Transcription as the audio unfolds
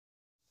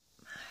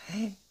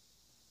Okay.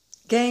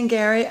 Again,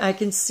 Gary, I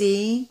can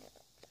see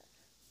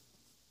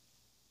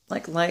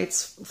like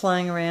lights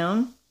flying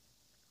around.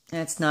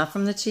 And it's not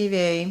from the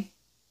TV.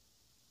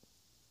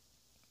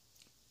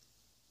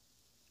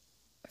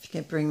 If you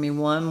can bring me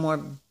one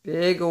more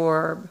big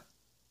orb.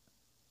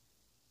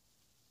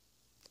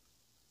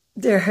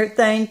 There,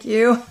 thank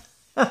you.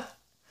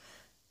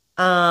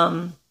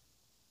 Oh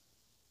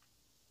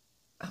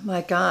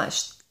my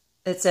gosh,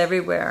 it's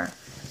everywhere.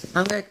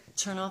 I'm going to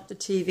turn off the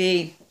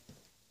TV.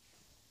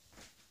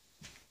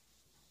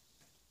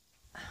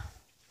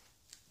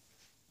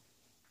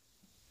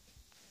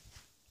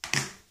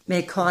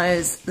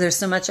 Because there's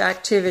so much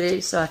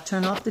activity, so I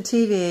turn off the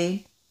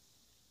TV.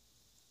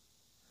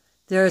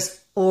 There's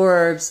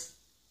orbs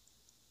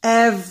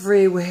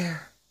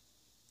everywhere.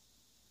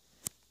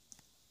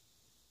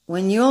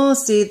 When you all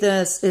see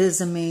this, it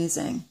is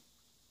amazing.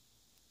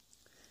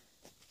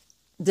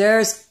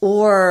 There's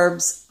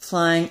orbs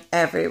flying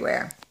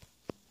everywhere.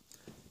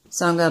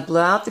 So I'm going to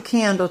blow out the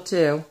candle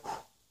too,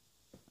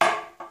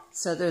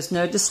 so there's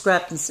no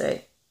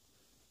discrepancy.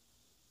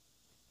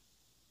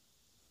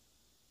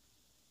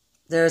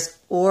 There's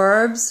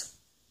orbs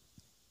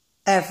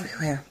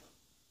everywhere.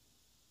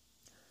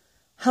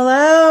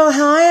 Hello,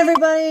 hi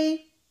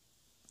everybody.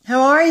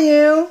 How are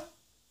you?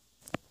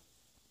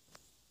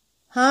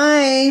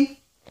 Hi.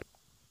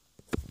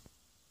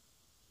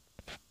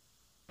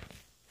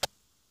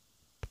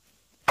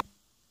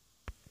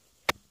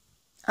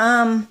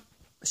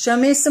 Show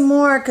me some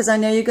more because I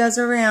know you guys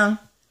are around.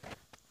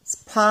 It's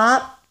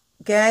Pop,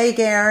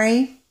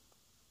 Gary.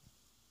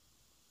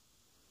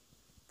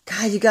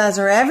 God, you guys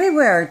are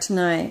everywhere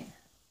tonight.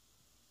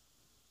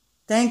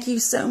 Thank you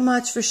so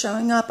much for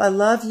showing up. I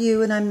love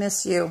you and I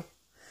miss you.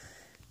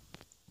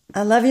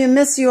 I love you and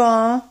miss you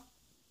all.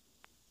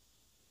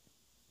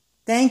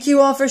 Thank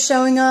you all for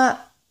showing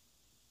up.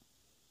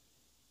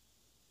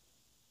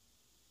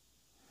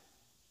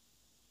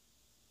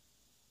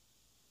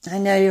 I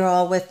know you're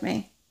all with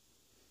me.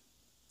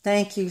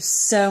 Thank you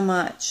so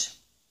much.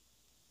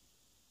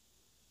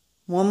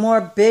 One more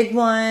big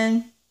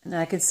one, and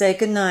I can say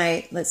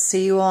goodnight. Let's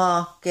see you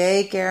all.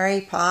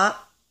 Gary,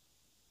 Pop,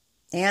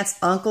 aunts,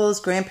 uncles,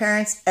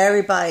 grandparents,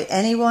 everybody,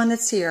 anyone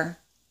that's here.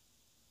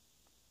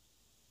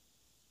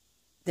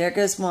 There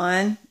goes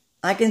one.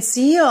 I can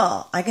see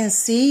y'all. I can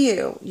see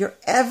you. You're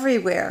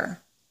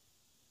everywhere.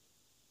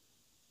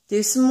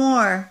 Do some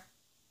more.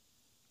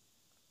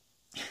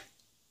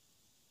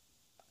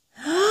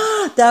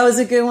 That was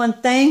a good one.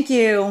 Thank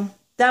you.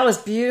 That was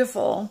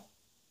beautiful.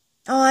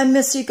 Oh, I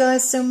miss you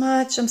guys so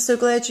much. I'm so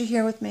glad you're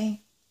here with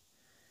me.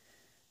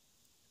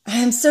 I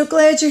am so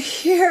glad you're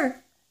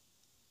here.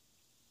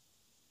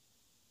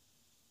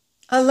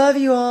 I love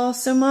you all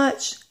so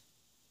much.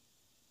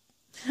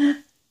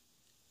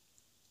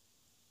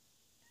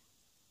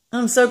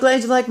 I'm so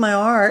glad you like my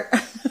art.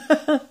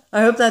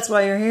 I hope that's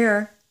why you're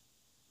here.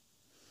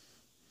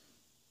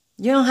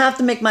 You don't have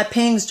to make my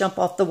pings jump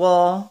off the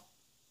wall.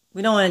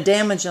 We don't want to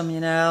damage them,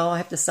 you know. I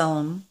have to sell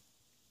them.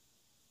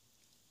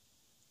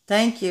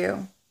 Thank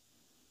you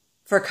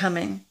for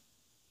coming.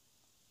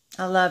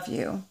 I love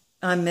you.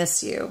 I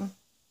miss you.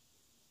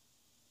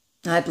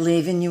 I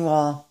believe in you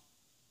all.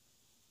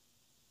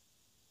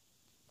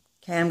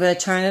 Okay, I'm going to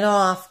turn it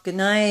off. Good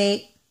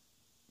night.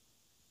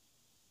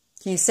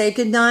 Can you say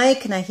good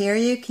night? Can I hear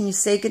you? Can you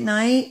say good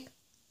night?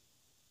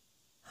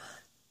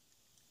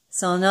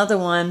 Saw another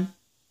one.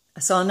 I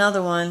saw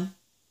another one.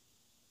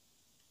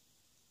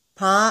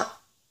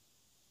 Pop,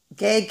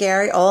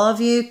 Gary, all of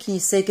you, can you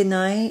say good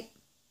night?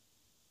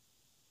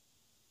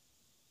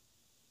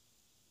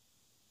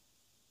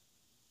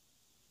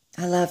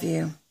 I love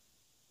you.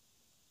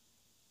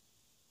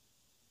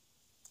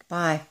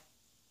 Bye.